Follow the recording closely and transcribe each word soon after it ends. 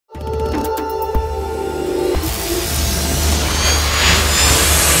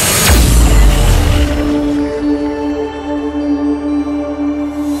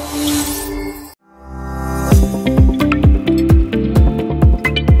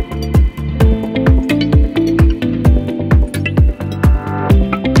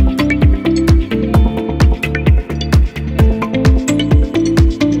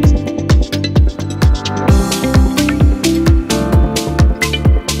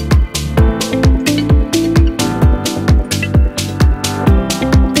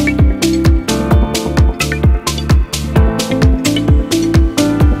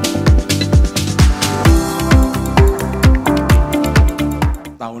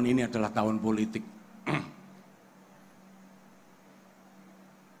tahun ini adalah tahun politik.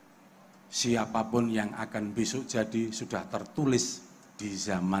 Siapapun yang akan besok jadi sudah tertulis di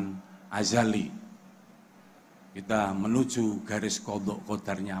zaman azali. Kita menuju garis kodok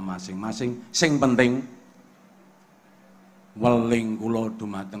kodarnya masing-masing. Sing penting, weling kula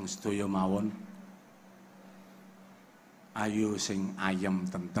dumateng sedaya mawon. Ayo sing ayem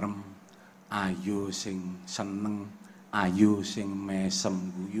tentrem, ayo sing seneng, ayo sing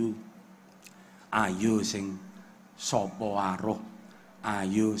mesem guyu, ayo sing sapa aruh,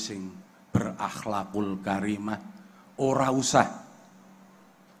 ayo sing berakhlakul karimah. Ora usah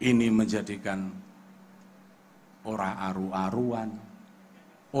ini menjadikan ora aru-aruan,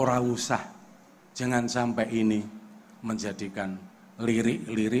 ora usah, jangan sampai ini menjadikan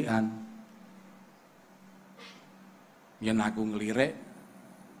lirik-lirikan. Yen aku ngelirik,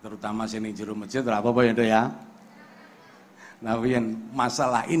 terutama sini jero masjid, apa-apa ya, ya. Nah, yen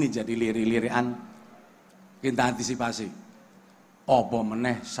masalah ini jadi lirik-lirikan, kita antisipasi. Apa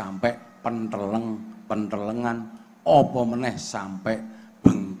meneh sampai pentelengan, apa meneh sampai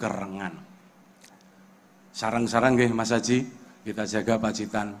bengkerengan. Sarang-sarang nggih Mas Haji, kita jaga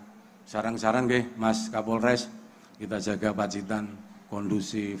Pacitan. Sarang-sarang nggih Mas Kapolres, kita jaga Pacitan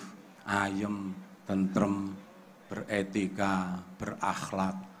kondusif, ayem, tentrem, beretika,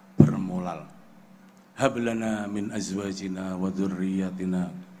 berakhlak, bermoral. Hablana min azwajina wa dzurriyyatina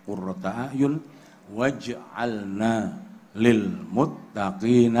qurrata a'yun waj'alna lil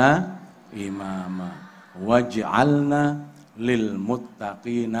muttaqina imama. Waj'alna lil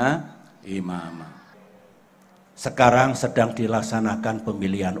muttaqina imama. Sekarang sedang dilaksanakan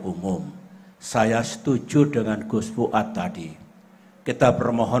pemilihan umum. Saya setuju dengan Gus Fuad tadi. Kita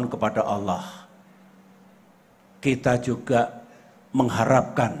bermohon kepada Allah. Kita juga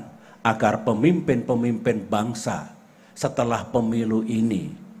mengharapkan agar pemimpin-pemimpin bangsa setelah pemilu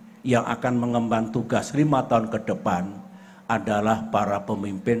ini yang akan mengemban tugas 5 tahun ke depan adalah para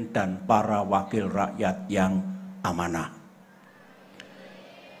pemimpin dan para wakil rakyat yang amanah.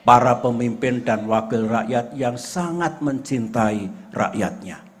 Para pemimpin dan wakil rakyat yang sangat mencintai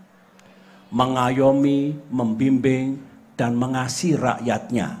rakyatnya. Mengayomi, membimbing, dan mengasihi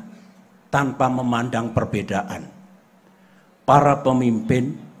rakyatnya tanpa memandang perbedaan. Para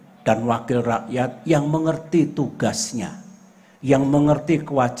pemimpin dan wakil rakyat yang mengerti tugasnya, yang mengerti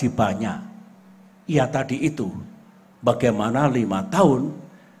kewajibannya. Ya tadi itu, bagaimana 5 tahun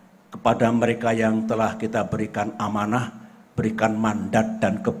kepada mereka yang telah kita berikan amanah, berikan mandat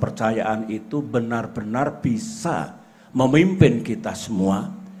dan kepercayaan itu benar-benar bisa memimpin kita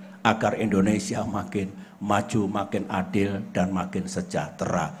semua agar Indonesia makin maju, makin adil, dan makin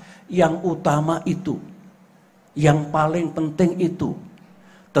sejahtera. Yang utama itu, yang paling penting itu,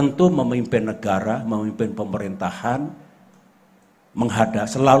 tentu memimpin negara, memimpin pemerintahan,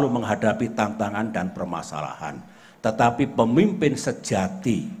 selalu menghadapi tantangan dan permasalahan. Tetapi pemimpin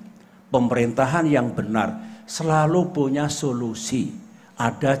sejati, pemerintahan yang benar, selalu punya solusi,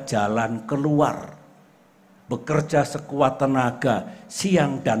 ada jalan keluar. Bekerja sekuat tenaga,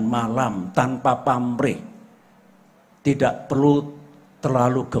 siang dan malam tanpa pamrih. Tidak perlu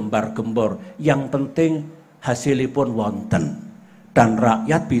terlalu gembar-gembor, yang penting hasilipun wonten. Dan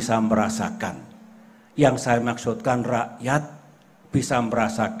rakyat bisa merasakan. Yang saya maksudkan rakyat bisa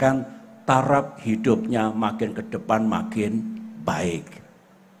merasakan taraf hidupnya makin ke depan makin baik.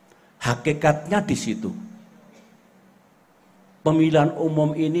 Hakikatnya di situ. Pemilihan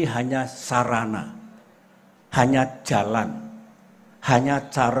umum ini hanya sarana, hanya jalan, hanya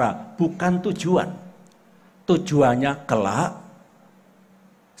cara, bukan tujuan. Tujuannya kelak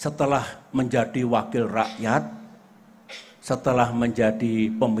setelah menjadi wakil rakyat, setelah menjadi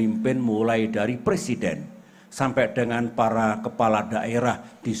pemimpin mulai dari presiden sampai dengan para kepala daerah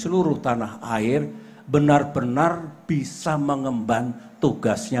di seluruh tanah air benar-benar bisa mengemban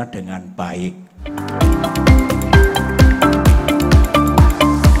tugasnya dengan baik.